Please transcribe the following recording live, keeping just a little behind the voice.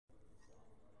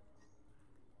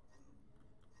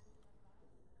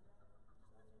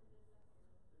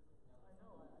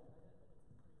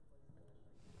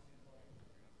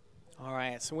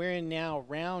so we're in now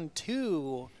round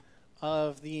 2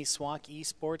 of the SWOCC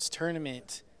Esports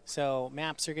tournament. So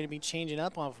maps are going to be changing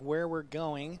up of where we're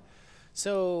going.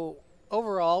 So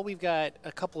overall, we've got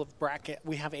a couple of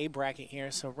we have a bracket here.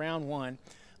 So round 1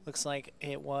 looks like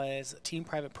it was Team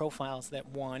Private Profiles that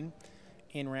won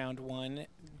in round 1.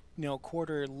 No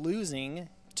quarter losing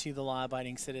to the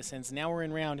law-abiding citizens. Now we're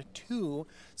in round 2,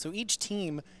 so each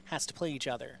team has to play each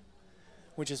other,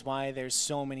 which is why there's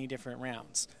so many different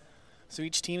rounds. So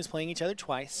each team is playing each other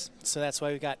twice, so that's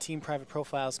why we've got Team Private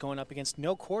Profiles going up against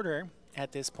No Quarter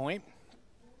at this point.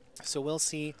 So we'll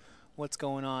see what's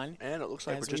going on. And it looks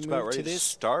like we're just about ready to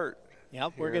start.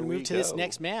 Yep, we're going to move to this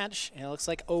next match, and it looks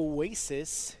like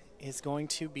Oasis is going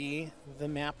to be the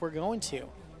map we're going to.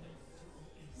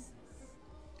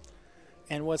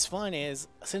 And what's fun is,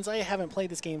 since I haven't played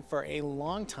this game for a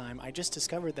long time, I just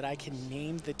discovered that I can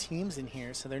name the teams in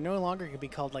here. So they're no longer going to be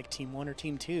called like Team 1 or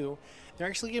Team 2. They're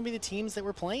actually going to be the teams that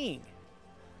we're playing.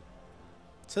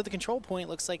 So the control point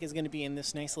looks like is going to be in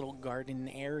this nice little garden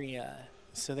area.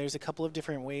 So there's a couple of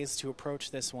different ways to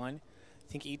approach this one.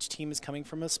 I think each team is coming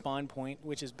from a spawn point,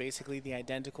 which is basically the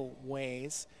identical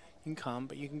ways you can come,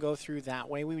 but you can go through that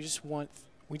way. We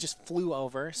just flew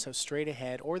over, so straight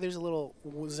ahead, or there's a little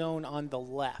zone on the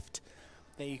left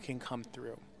that you can come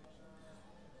through.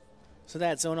 So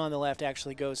that zone on the left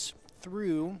actually goes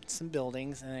through some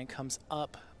buildings and then comes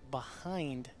up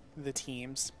behind the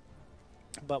teams.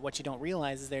 But what you don't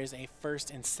realize is there's a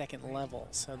first and second level.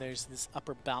 So there's this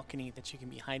upper balcony that you can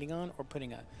be hiding on or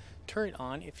putting a turret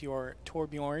on if you're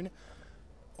Torbjorn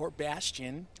or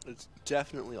Bastion. It's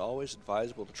definitely always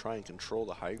advisable to try and control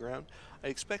the high ground. I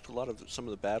expect a lot of some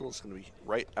of the battles going to be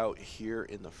right out here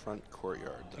in the front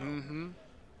courtyard, though. Mm-hmm.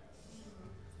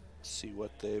 Let's see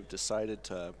what they've decided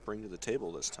to bring to the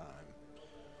table this time.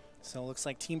 So it looks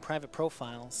like Team Private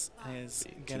Profiles is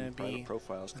going to be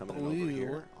Profiles coming blue over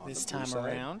here this time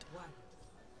around.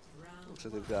 Looks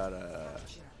like they've got a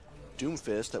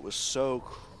Doomfist that was so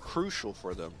crucial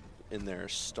for them in their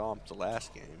stomp the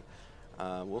last game.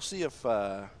 We'll see if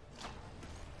they're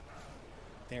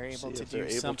able to do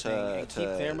something and keep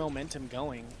their momentum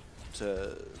going.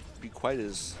 To be quite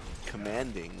as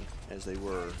commanding as they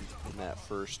were in that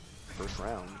first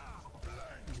round.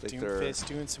 Doomfist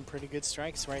doing some pretty good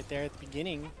strikes right there at the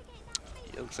beginning.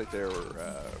 It looks like their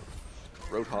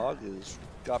Roadhog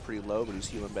got pretty low, but he's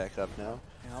healing back up now.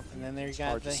 Yep, and then you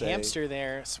got the hamster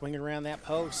there swinging around that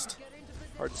post.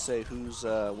 Hard to say who's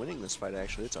winning this fight,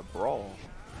 actually. It's a brawl.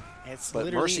 It's but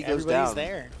literally Mercy goes everybody's down.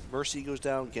 there. Mercy goes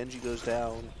down. Genji goes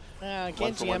down.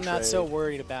 Genji I'm not so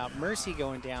worried about. Mercy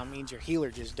going down means your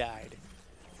healer just died.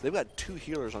 They've got 2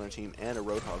 healers on their team and a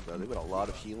Roadhog, though. They've got a lot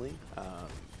of healing.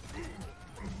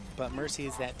 But Mercy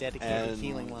is that dedicated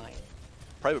healing line.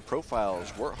 Private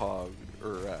Profiles, Roadhog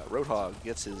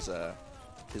gets his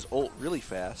ult really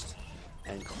fast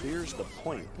and clears the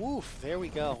point. Oof, there we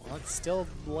go. Well, it's still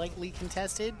lightly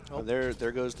contested. Oh.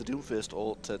 There goes the Doomfist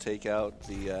ult to take out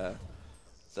the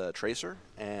Tracer,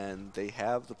 and they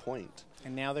have the point.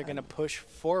 And now they're going to push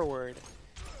forward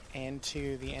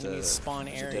into the enemy's spawn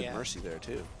area. There's a dead Mercy there,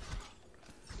 too.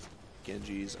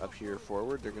 Genji's up here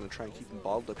forward. They're going to try and keep them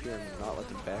balled up here and not let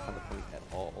them back on the point at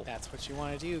all. That's what you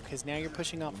want to do, because now you're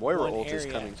pushing off Moira one ult area.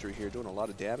 is coming through here, doing a lot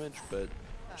of damage, but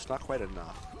it's not quite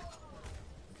enough.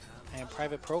 And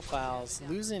Private Profiles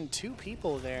losing 2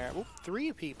 people there. Oop,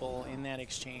 3 people in that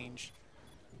exchange.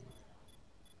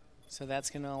 So that's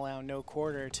going to allow No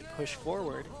Quarter to push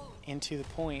forward into the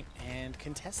point and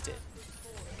contest it.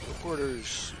 No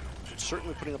Quarter's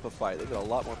certainly putting up a fight. They've got a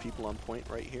lot more people on point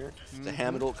right here. The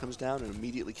Hammond ult comes down and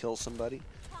immediately kills somebody.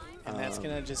 And that's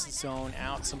going to just zone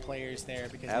out some players there,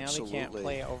 because now they can't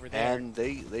play over there. And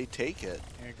they take it.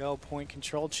 There you go. Point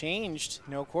control changed.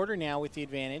 No Quarter now with the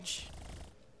advantage.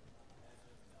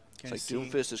 It's like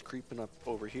Doomfist is creeping up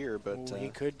over here, but he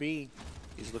could be.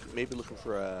 He's maybe looking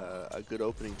for a good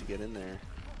opening to get in there.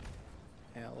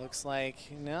 Yeah, it looks like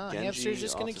Genji Hamster's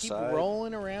just going to keep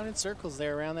rolling around in circles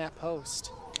there around that post.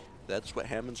 That's what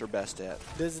Hammonds are best at.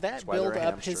 Does that build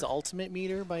up his ultimate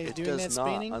meter by doing that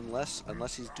spinning? It does not,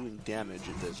 unless he's doing damage,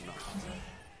 it does not.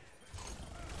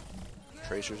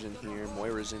 Tracer's in here,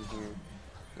 Moira's in here.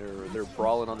 They're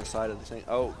brawling on the side of the thing.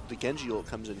 Oh, the Genji ult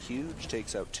comes in huge,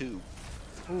 takes out 2.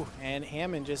 Ooh, and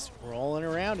Hammond just rolling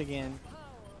around again.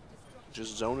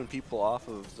 Just zoning people off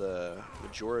of the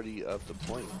majority of the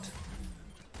point.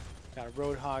 Got a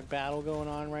Roadhog battle going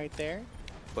on right there.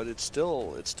 But it's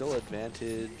still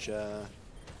advantage. It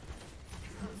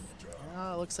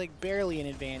looks like barely an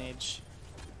advantage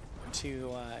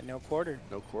to No Quarter.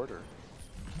 No Quarter.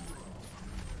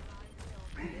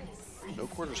 No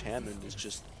Quarter's Hammond is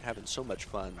just having so much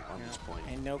fun on this point.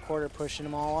 And No Quarter pushing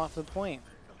them all off the point.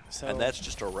 So and that's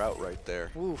just a route right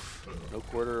there. Oof. No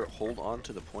Quarter hold on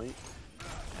to the point,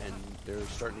 and they're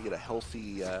starting to get a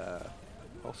healthy,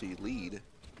 healthy lead.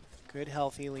 Good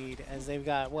healthy lead as they've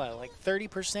got, what, like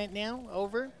 30% now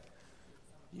over?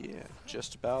 Yeah,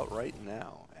 just about right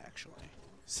now, actually.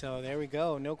 So there we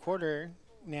go. No Quarter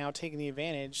now taking the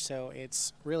advantage, so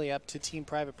it's really up to Team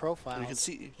Private Profiles.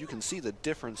 You can see the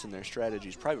difference in their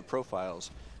strategies. Private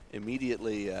Profiles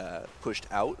immediately pushed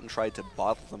out and tried to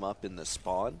bottle them up in the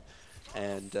spawn,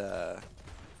 and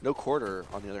No Quarter,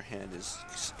 on the other hand, is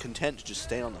content to just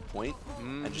stay on the point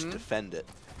and just defend it.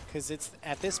 Because it's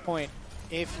at this point,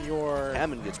 if your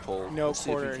Hammond gets pulled, No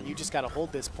Quarter, you just got to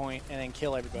hold this point and then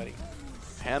kill everybody.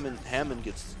 Hammond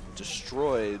gets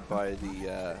destroyed by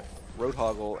the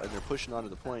Roadhoggle, and they're pushing onto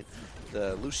the point.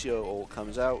 The Lucio ult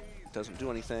comes out, doesn't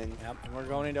do anything. Yep, and we're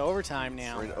going into overtime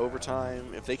now. We're in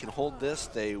overtime. If they can hold this,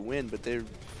 they win, but they've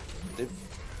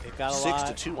got a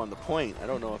 6-2 on the point. I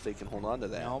don't know if they can hold on to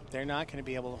that. Nope, they're not going to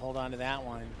be able to hold on to that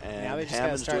one. And now they just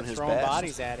got to start throwing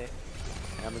bodies at it.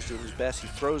 Hammond's doing his best. He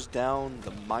throws down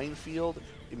the minefield,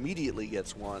 immediately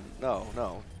gets one.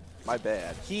 No, my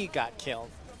bad. He got killed.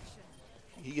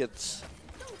 He gets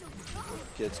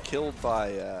killed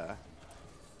by...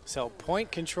 So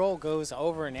point control goes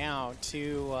over now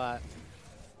to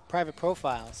Private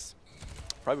Profiles.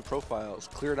 Private Profiles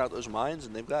cleared out those mines,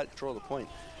 and they've got control of the point.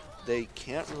 They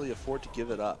can't really afford to give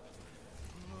it up.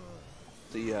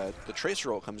 The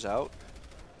Tracer ult comes out,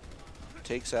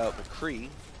 takes out the Kree,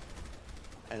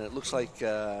 and it looks like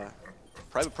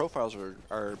Private Profiles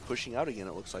are pushing out again,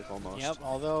 it looks like, almost. Yep,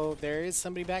 although there is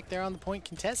somebody back there on the point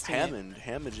contesting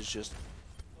Hammond is just...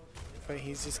 But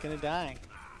he's just going to die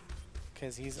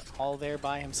because he's all there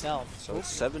by himself. So it's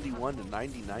 71 to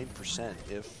 99%.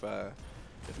 If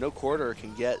No Quarter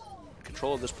can get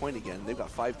control of this point again, they've got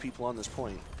 5 people on this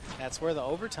point. That's where the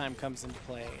overtime comes into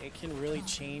play. It can really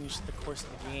change the course of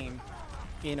the game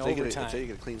in overtime. If they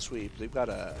get a clean sweep, they've got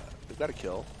a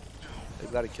kill.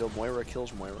 They've got to kill. Moira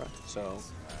kills Moira, so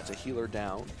that's a healer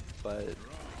down. But it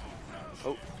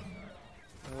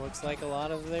looks like a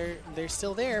lot of they're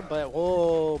still there, but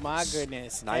oh my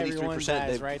goodness,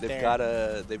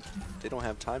 93%. They don't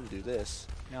have time to do this.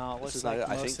 No, it looks like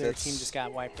most of their team just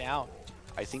got wiped out.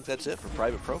 I think that's it for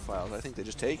Private Profiles. I think they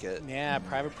just take it. Yeah,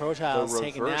 Private Profiles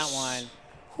taking that one.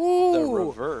 The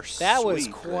reverse. That was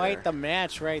quite the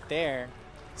match right there.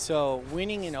 So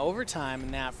winning in overtime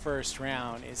in that first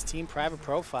round is Team Private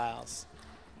Profiles.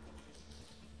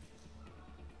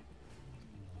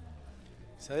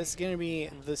 So this is going to be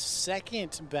the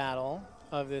second battle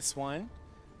of this one.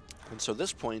 And so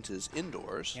this point is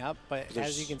indoors. Yep, but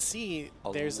as you can see,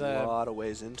 there's a lot of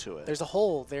ways into it. There's a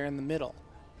hole there in the middle.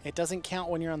 It doesn't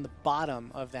count when you're on the bottom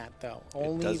of that, though.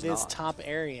 Only this top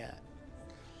area.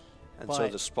 And so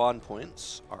the spawn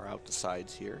points are out the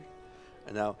sides here.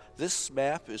 And now this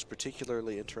map is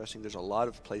particularly interesting. There's a lot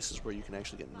of places where you can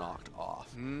actually get knocked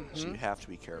off. So you have to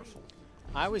be careful.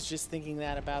 I was just thinking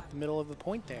that about the middle of the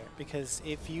point there, because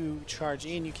if you charge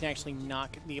in, you can actually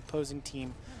knock the opposing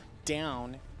team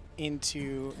down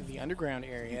into the underground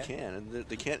area. You can, and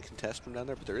they can't contest from down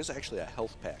there, but there is actually a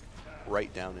health pack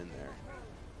right down in there.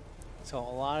 So a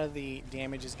lot of the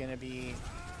damage is going to be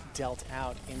dealt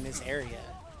out in this area.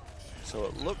 So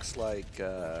it looks like,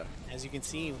 as you can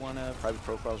see, one of Private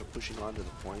Profiles are pushing onto the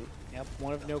point. Yep,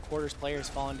 one of No Quarter's players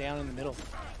falling down in the middle.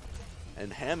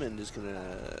 And Hammond is going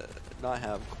to not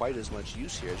have quite as much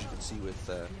use here, as you can see with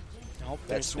nope, that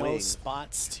there's swing. No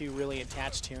spots to really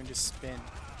attach to and just spin.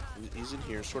 He's in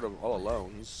here sort of all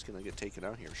alone. He's going to get taken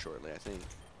out here shortly, I think.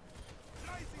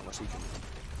 Unless he can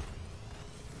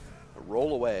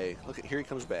roll away. Look, here he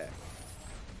comes back.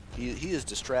 He is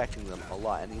distracting them a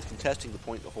lot, and he's contesting the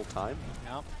point the whole time.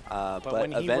 Yep. But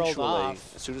when he eventually, rolled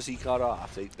off, as soon as he got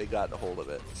off, they got a hold of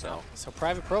it. So, so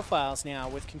Private Profiles now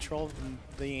with control of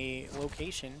the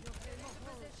location.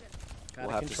 Got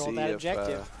to control that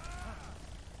objective.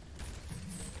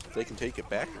 If they can take it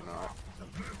back or not.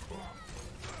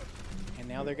 And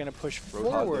now they're going to push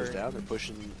Roadhog forward. goes down. They're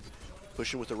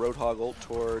pushing with the Roadhog ult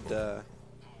toward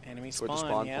enemy toward spawn, the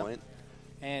spawn yep. point.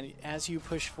 And as you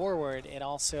push forward, it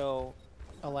also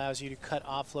allows you to cut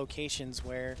off locations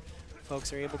where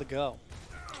folks are able to go.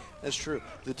 That's true.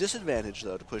 The disadvantage,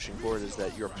 though, to pushing forward is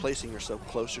that you're placing yourself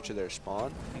closer to their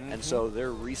spawn, and so their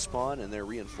respawn and their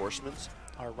reinforcements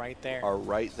are right there.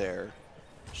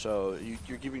 So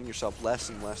you're giving yourself less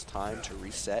and less time to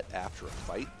reset after a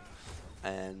fight,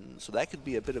 and so that could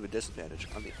be a bit of a disadvantage.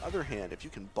 On the other hand, if you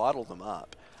can bottle them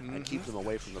up and keep them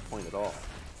away from the point at all,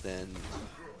 then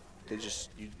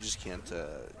you just can't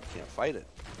fight it.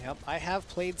 Yep, I have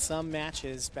played some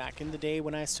matches back in the day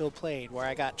when I still played where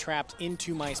I got trapped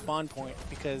into my spawn point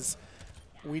because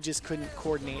we just couldn't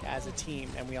coordinate as a team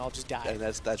and we all just died. And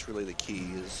that's really the key,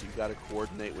 is you've got to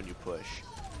coordinate when you push.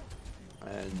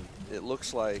 And it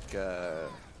looks like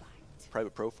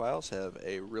Private Profiles have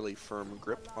a really firm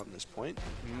grip on this point.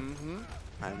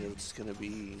 And it's going to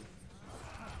be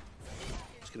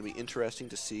interesting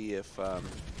to see if all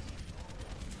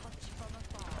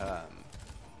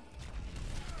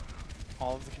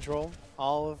of the control,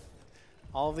 all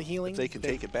of the healing. If they can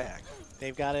take it back.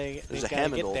 They've got to. There's a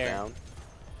Hamidol down.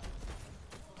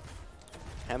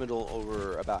 Hamidol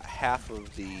over about half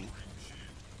of the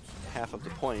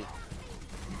point.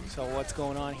 So what's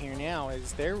going on here now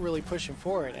is they're really pushing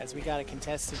forward as we got a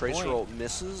contested Tracer point. ult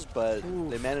misses, but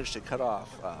they managed to cut off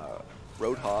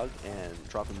Roadhog and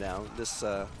drop him down. This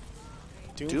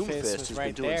Doomfist has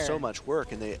been doing so much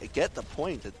work, and they get the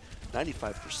point at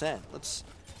 95%. Let's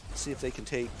see if they can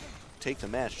take the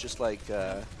match, just like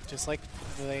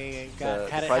they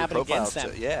had it Private happen against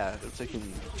them. Yeah, if they can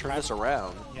turn this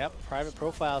around. Yep, Private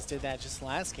Profiles did that just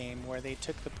last game where they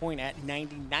took the point at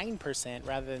 99%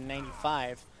 rather than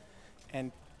 95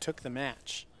 and took the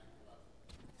match.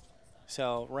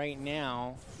 So right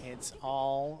now, it's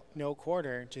all no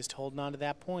quarter, just holding on to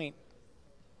that point.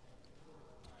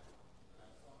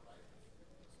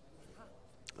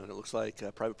 And it looks like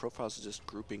Private Profiles is just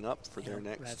grouping up for their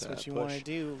next That's what you push. want to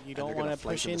do. You don't want to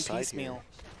push in piecemeal.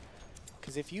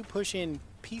 Because if you push in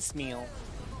piecemeal,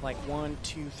 like 1,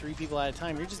 2, 3 people at a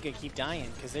time, you're just going to keep dying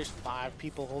because there's 5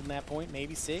 people holding that point,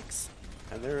 maybe 6.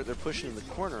 And they're pushing in the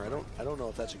corner. I don't know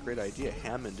if that's a great idea.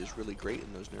 Hammond is really great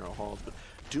in those narrow halls, but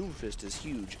Doomfist is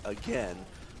huge. Again,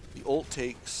 the ult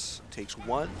takes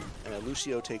one, and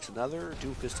Lucio takes another.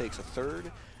 Doomfist takes a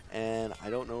third, and I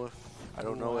don't know if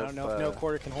no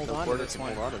quarter can hold on to this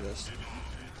one.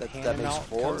 That makes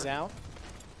 4. Comes out.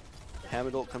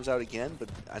 Hamidol comes out again, but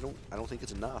I don't think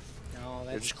it's enough. No,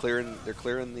 they're just clearing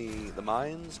the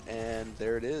mines, and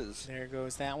there it is. There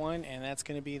goes that one, and that's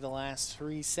going to be the last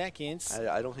 3 seconds.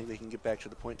 I don't think they can get back to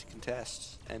the point to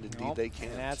contest, and indeed they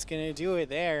can't. And that's going to do it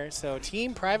there. So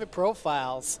Team Private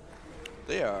Profiles,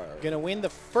 they are going to win the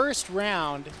first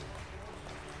round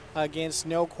against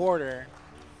No Quarter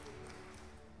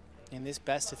in this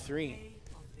best of 3.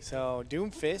 So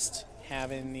Doomfist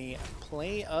having the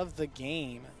play of the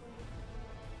game.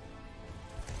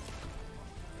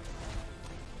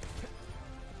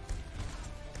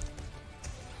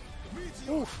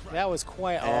 Oof, that was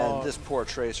quite. And this poor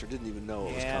Tracer didn't even know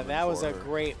it was coming. Yeah, that was a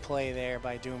great play there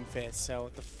by Doomfist. So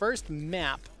the first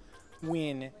map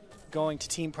win going to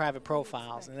Team Private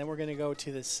Profiles, and then we're going to go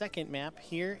to the second map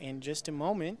here in just a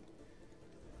moment.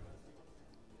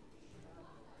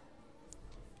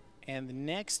 And the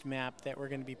next map that we're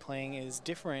going to be playing is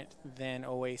different than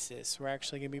Oasis. We're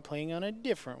actually going to be playing on a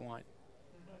different one.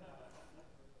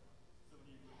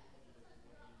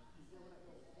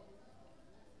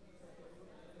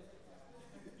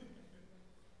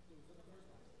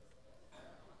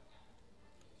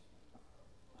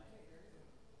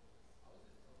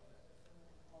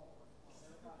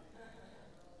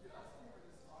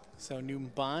 So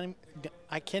Numbani,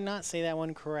 I cannot say that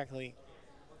one correctly.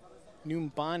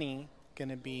 Numbani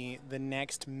gonna be the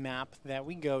next map that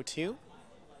we go to.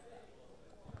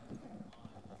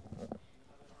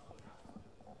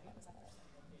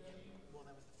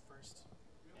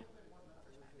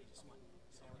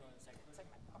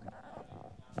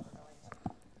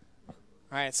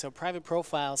 All right, so Private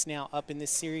Profiles now up in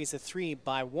this series of 3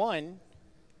 by 1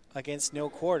 against No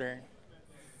Quarter.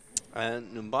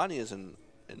 And Numbani is an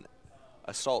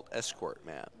assault escort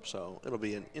map, so it'll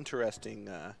be an interesting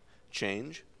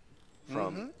change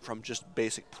from just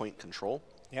basic point control.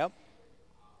 Yep.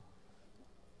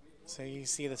 So you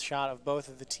see the shot of both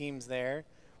of the teams there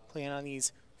playing on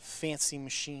these fancy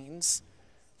machines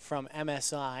from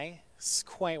MSI. It's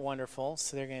quite wonderful.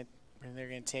 So they're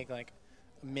gonna take like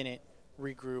a minute,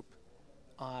 regroup,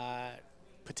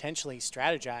 potentially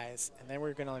strategize, and then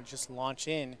we're gonna just launch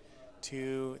in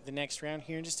to the next round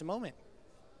here in just a moment.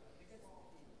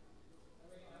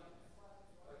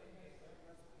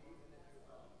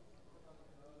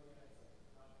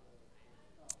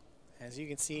 As you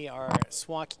can see, our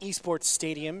SWOCC Esports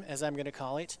Stadium, as I'm going to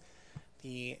call it,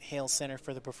 the Hale Center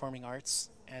for the Performing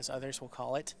Arts, as others will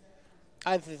call it.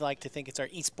 I'd like to think it's our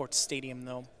Esports Stadium,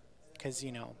 though, because,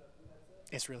 you know,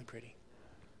 it's really pretty.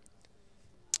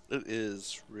 It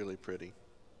is really pretty.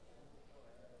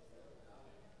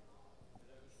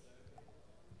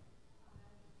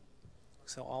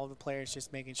 So all the players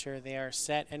just making sure they are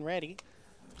set and ready.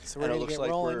 So we're And it going to looks get like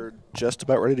rolling. we're just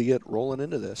about ready to get rolling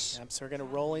into this. Yep, so we're going to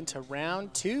roll into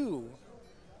round 2,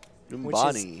 which is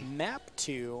Umbani. map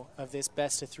 2 of this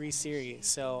best of 3 series.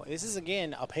 So this is,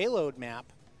 again, a payload map.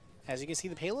 As you can see,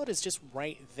 the payload is just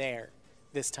right there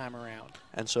this time around.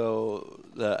 And so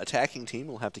the attacking team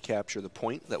will have to capture the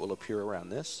point that will appear around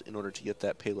this in order to get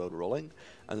that payload rolling.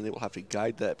 And then they will have to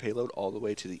guide that payload all the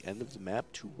way to the end of the map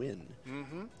to win.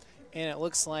 Mm-hmm. And it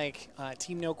looks like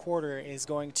Team No Quarter is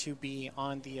going to be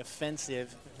on the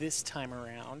offensive this time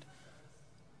around,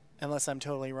 unless I'm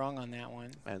totally wrong on that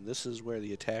one. And this is where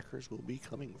the attackers will be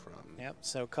coming from. Yep,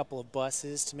 so a couple of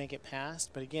buses to make it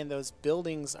past. But again, those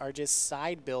buildings are just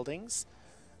side buildings,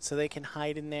 so they can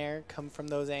hide in there, come from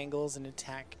those angles, and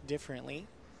attack differently.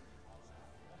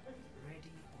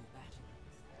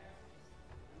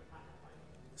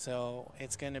 So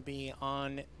it's going to be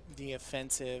on the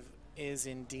offensive is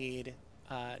indeed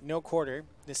No Quarter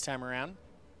this time around.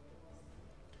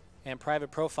 And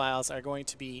Private Profiles are going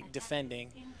to be defending.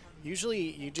 Usually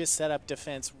you just set up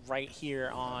defense right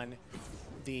here on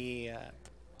the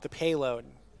payload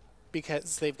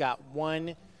because they've got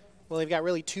they've got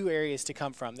really 2 areas to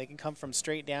come from. They can come from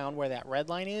straight down where that red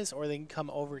line is, or they can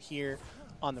come over here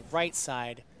on the right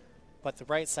side. But the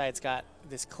right side's got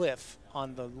this cliff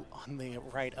on the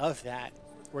right of that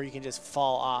where you can just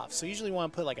fall off. So you usually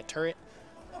want to put like a turret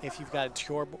if you've got a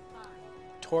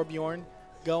Torbjorn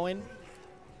going.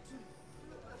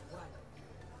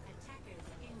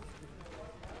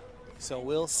 So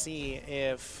we'll see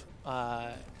if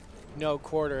No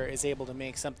Quarter is able to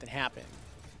make something happen.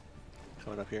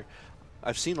 Coming up here.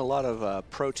 I've seen a lot of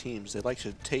pro teams, they like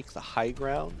to take the high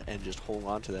ground and just hold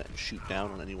on to that and shoot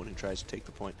down on anyone who tries to take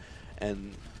the point.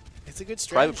 And it's a good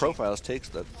strategy. Private Profiles takes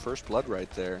the first blood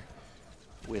right there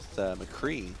with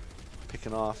McCree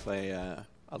picking off a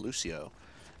Lucio.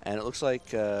 And it looks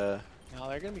like now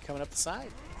they're going to be coming up the side.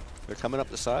 They're coming up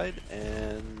the side,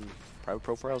 and Private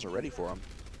Profiles are ready for them.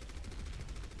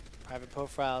 Private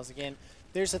Profiles, again,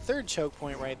 there's a third choke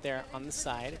point right there on the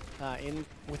side,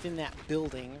 within that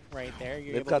building right there.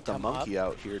 They've got the monkey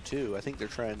out here too. I think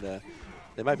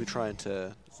they might be trying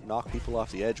to knock people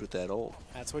off the edge with that ult.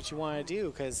 That's what you want to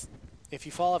do, because if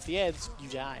you fall off the edge, you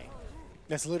die.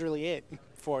 That's literally it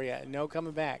for you. No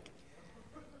coming back.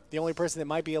 The only person that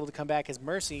might be able to come back is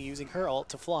Mercy using her ult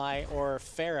to fly, or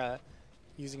Farah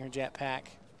using her jetpack.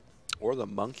 Or the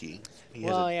monkey.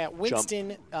 Well, yeah,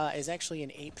 Winston is actually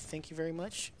an ape, thank you very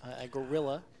much. A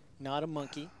gorilla, not a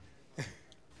monkey.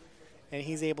 And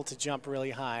he's able to jump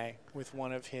really high with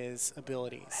one of his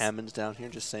abilities. Hammond's down here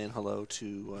just saying hello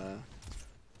to...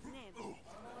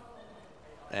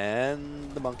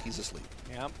 and the monkey's asleep.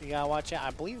 Yep, you gotta watch out. I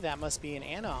believe that must be an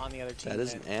Anna on the other team. That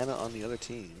is an Anna on the other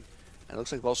team. And it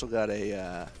looks like we've also got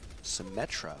a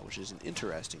Symmetra, which is an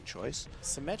interesting choice.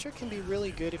 Symmetra can be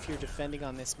really good if you're defending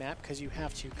on this map because you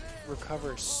have to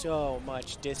recover so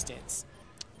much distance.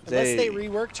 Unless they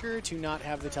reworked her to not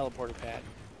have the teleporter pad.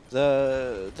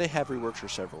 They have reworked her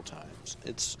several times.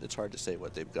 It's hard to say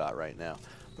what they've got right now.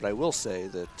 But I will say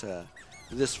that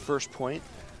this first point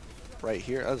right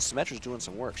here, Symmetra's doing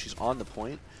some work. She's on the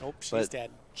point. Oh, she's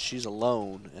dead. She's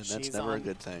alone, and that's never a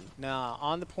good thing. No,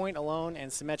 on the point alone, and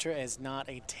Symmetra is not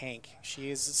a tank. She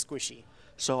is squishy.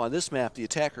 So on this map, the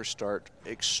attackers start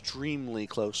extremely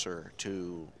closer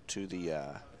to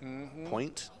the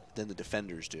point than the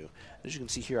defenders do. As you can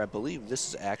see here, I believe this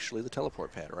is actually the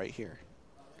teleport pad right here.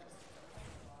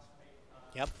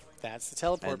 Yep, that's the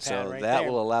teleport pad so right there. And so that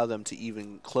will allow them to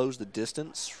even close the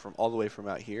distance from all the way from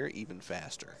out here even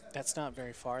faster. That's not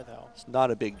very far, though. It's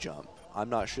not a big jump. I'm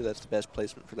not sure that's the best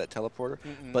placement for that teleporter,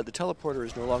 but the teleporter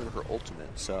is no longer her ultimate,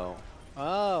 so...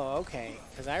 Oh, okay.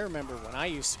 Because I remember when I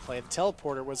used to play, the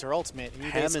teleporter was her ultimate. And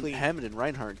Hammond and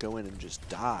Reinhardt go in and just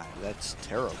die. That's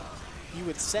terrible. You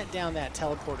would set down that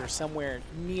teleporter somewhere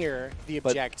near the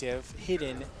objective,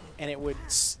 hidden, and it would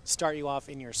start you off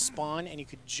in your spawn, and you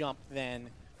could jump then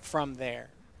from there.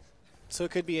 So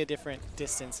it could be a different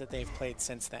distance that they've played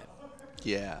since then.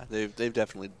 Yeah, they've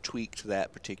definitely tweaked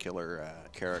that particular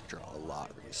character a lot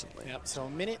recently. Yep.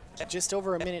 So just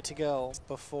over a minute to go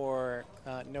before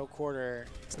No Quarter.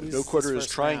 No Quarter is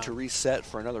trying to reset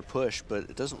for another push, but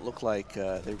it doesn't look like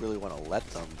they really want to let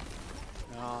them.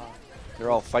 They're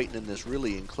all fighting in this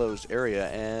really enclosed area,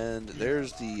 and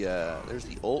there's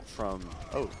the ult from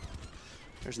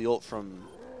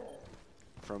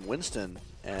Winston.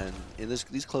 And in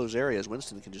these closed areas,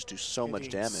 Winston can just do so much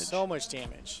damage. So much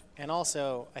damage. And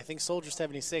also, I think Soldier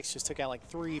 76 just took out like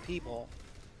 3 people.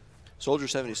 Soldier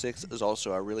 76 is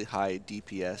also a really high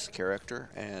DPS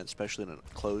character, and especially in a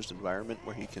closed environment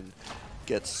where he can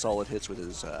get solid hits with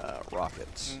his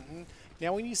rockets.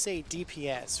 Now, when you say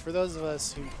DPS, for those of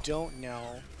us who don't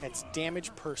know, it's damage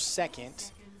per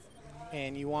second,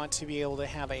 and you want to be able to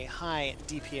have a high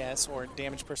DPS or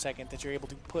damage per second that you're able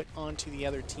to put onto the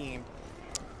other team.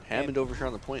 Hammond over here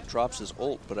on the point drops his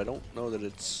ult, but I don't know that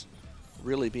it's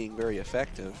really being very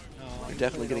effective. You're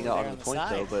definitely getting out on the point,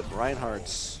 though, but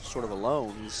Reinhardt's sort of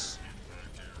alone. He's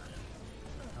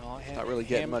not really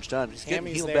getting much done. He's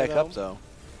getting healed back up, though.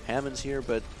 Hammond's here,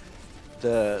 but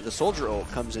the soldier ult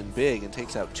comes in big and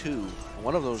takes out 2.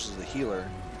 One of those is the healer.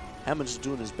 Hammond's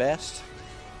doing his best,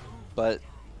 but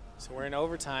so we're in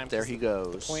overtime. There he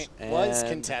goes. The point was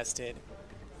contested,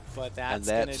 but that's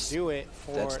going to do it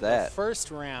for the first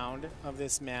round of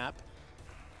this map.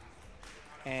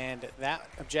 And that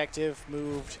objective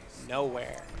moved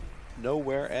nowhere.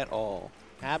 Nowhere at all.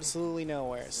 Absolutely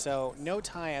nowhere. So no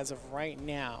tie as of right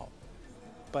now.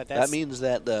 But that means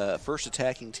that the first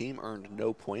attacking team earned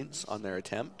no points on their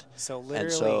attempt. So literally,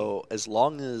 and so as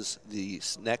long as the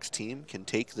next team can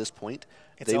take this point,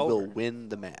 they will win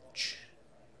the match.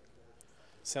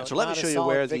 So let me show you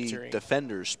where the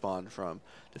defenders spawn from.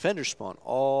 Defenders spawn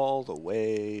all the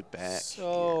way back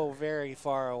so very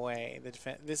far away.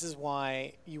 This is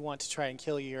why you want to try and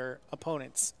kill your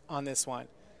opponents on this one,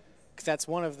 because that's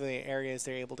one of the areas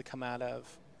they're able to come out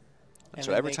of. And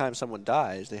so every time someone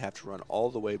dies, they have to run all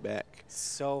the way back.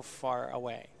 So far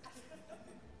away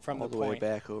from the point. All the way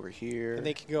back over here. And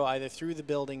they can go either through the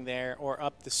building there or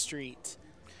up the street.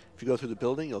 If you go through the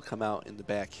building, you'll come out in the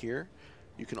back here.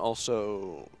 You can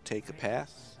also take a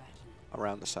path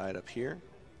around the side up here.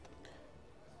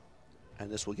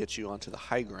 And this will get you onto the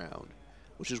high ground,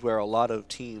 which is where a lot of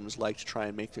teams like to try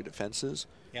and make their defenses.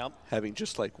 Yep. Having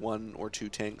just like 1 or 2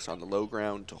 tanks on the low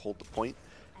ground to hold the point,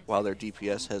 while their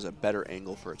DPS has a better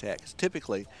angle for attacks.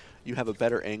 Typically, you have a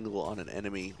better angle on an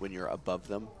enemy when you're above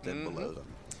them than below them.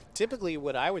 Typically,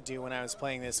 what I would do when I was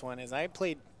playing this one is I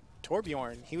played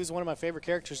Torbjorn. He was one of my favorite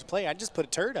characters to play. I just put a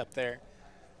turret up there.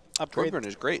 Torbjorn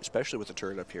is great, especially with the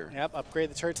turret up here. Yep,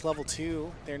 upgrade the turret to level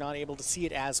 2. They're not able to see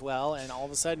it as well, and all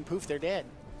of a sudden, poof, they're dead.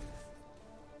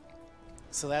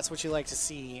 So that's what you like to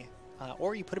see.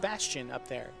 Or you put a Bastion up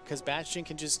there, because Bastion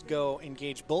can just go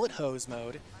engage bullet hose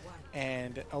mode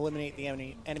and eliminate the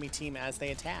enemy team as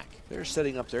they attack. They're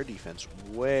setting up their defense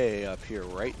way up here,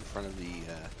 right in front of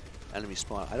the enemy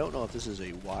spawn. I don't know if this is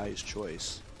a wise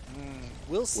choice.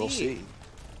 We'll see. We'll see.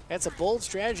 That's a bold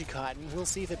strategy, Cotton. We'll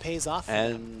see if it pays off for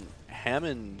them.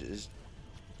 Hammond is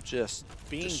just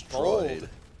being destroyed.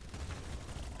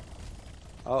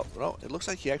 Bold. Oh, no, it looks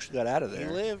like he actually got out of there.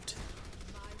 He lived.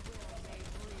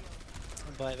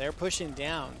 But they're pushing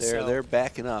down. They're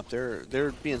backing up.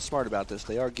 They're being smart about this.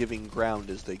 They are giving ground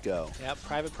as they go. Yep,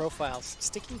 private profiles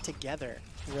sticking together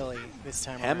really this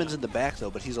time Hammond's around. in the back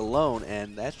though, but he's alone,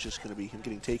 and that's just going to be him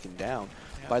getting taken down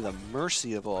by the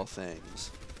Mercy of all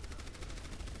things.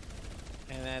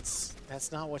 And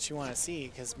that's not what you want to see,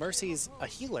 because Mercy's a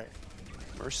healer.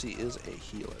 Mercy is a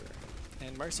healer.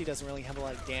 And Mercy doesn't really have a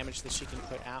lot of damage that she can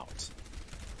put out.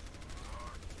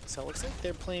 So it looks like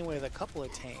they're playing with a couple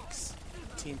of tanks.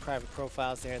 Team private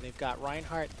profiles there. They've got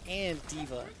Reinhardt and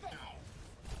D.Va.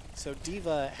 So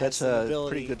D.Va has the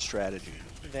ability, pretty good strategy,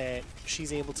 that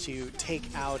she's able to take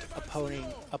out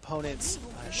opponents'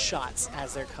 shots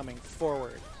as they're coming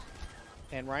forward.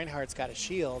 And Reinhardt's got a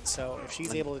shield, so if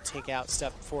she's able to take out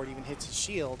stuff before it even hits his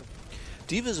shield.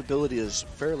 D.Va's ability is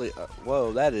fairly,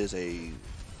 whoa, that is a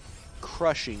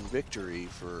crushing victory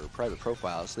for private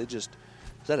profiles. They just,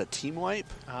 is that a team wipe?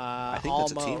 I think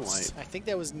almost. that's a team wipe. I think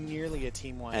that was nearly a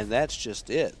team wipe. And that's just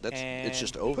it. It's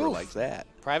just over poof, like that.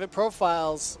 Private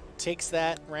Profiles takes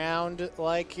that round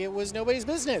like it was nobody's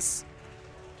business.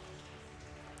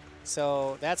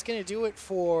 So that's going to do it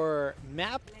for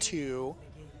Map 2.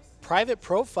 Private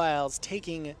Profiles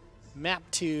taking Map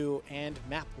 2 and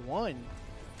Map 1.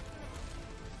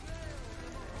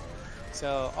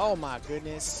 So, oh my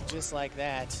goodness, just like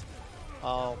that.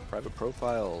 Oh, Private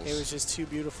Profiles. It was just too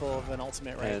beautiful of an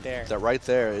ultimate right there. That right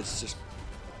there, it's just.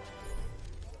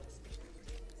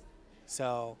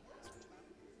 So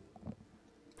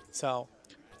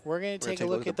we're going to take a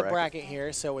look at the bracket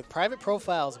here. So with Private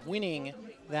Profiles winning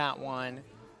that one,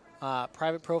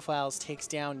 Private Profiles takes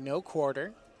down No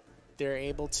Quarter. They're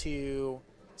able to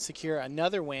secure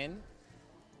another win.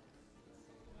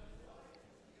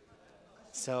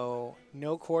 So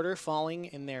No Quarter falling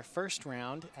in their first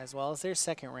round as well as their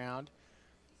second round.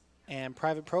 And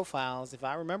Private Profiles, if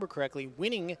I remember correctly,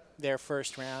 winning their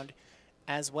first round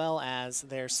as well as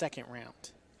their second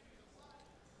round.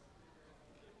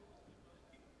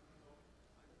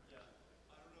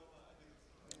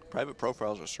 Private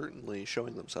profiles are certainly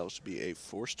showing themselves to be a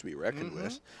force to be reckoned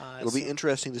with. It'll So- be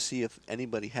interesting to see if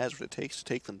anybody has what it takes to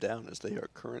take them down, as they are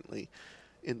currently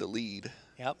in the lead.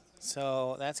 Yep.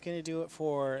 So that's going to do it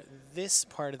for this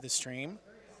part of the stream.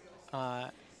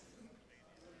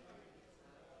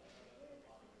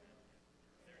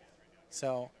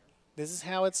 So this is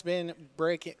how it's been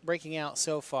breaking out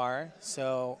so far.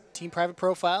 So Team Private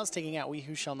Profiles taking out We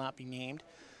Who Shall Not Be Named.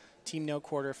 Team No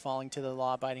Quarter falling to the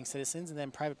law-abiding citizens. And then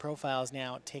Private Profiles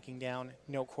now taking down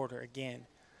No Quarter again.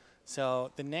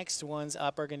 So the next ones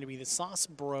up are going to be the Sauce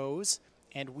Bros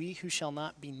and We Who Shall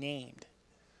Not Be Named.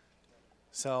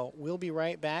 So we'll be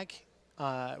right back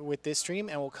with this stream,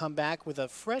 and we'll come back with a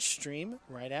fresh stream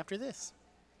right after this.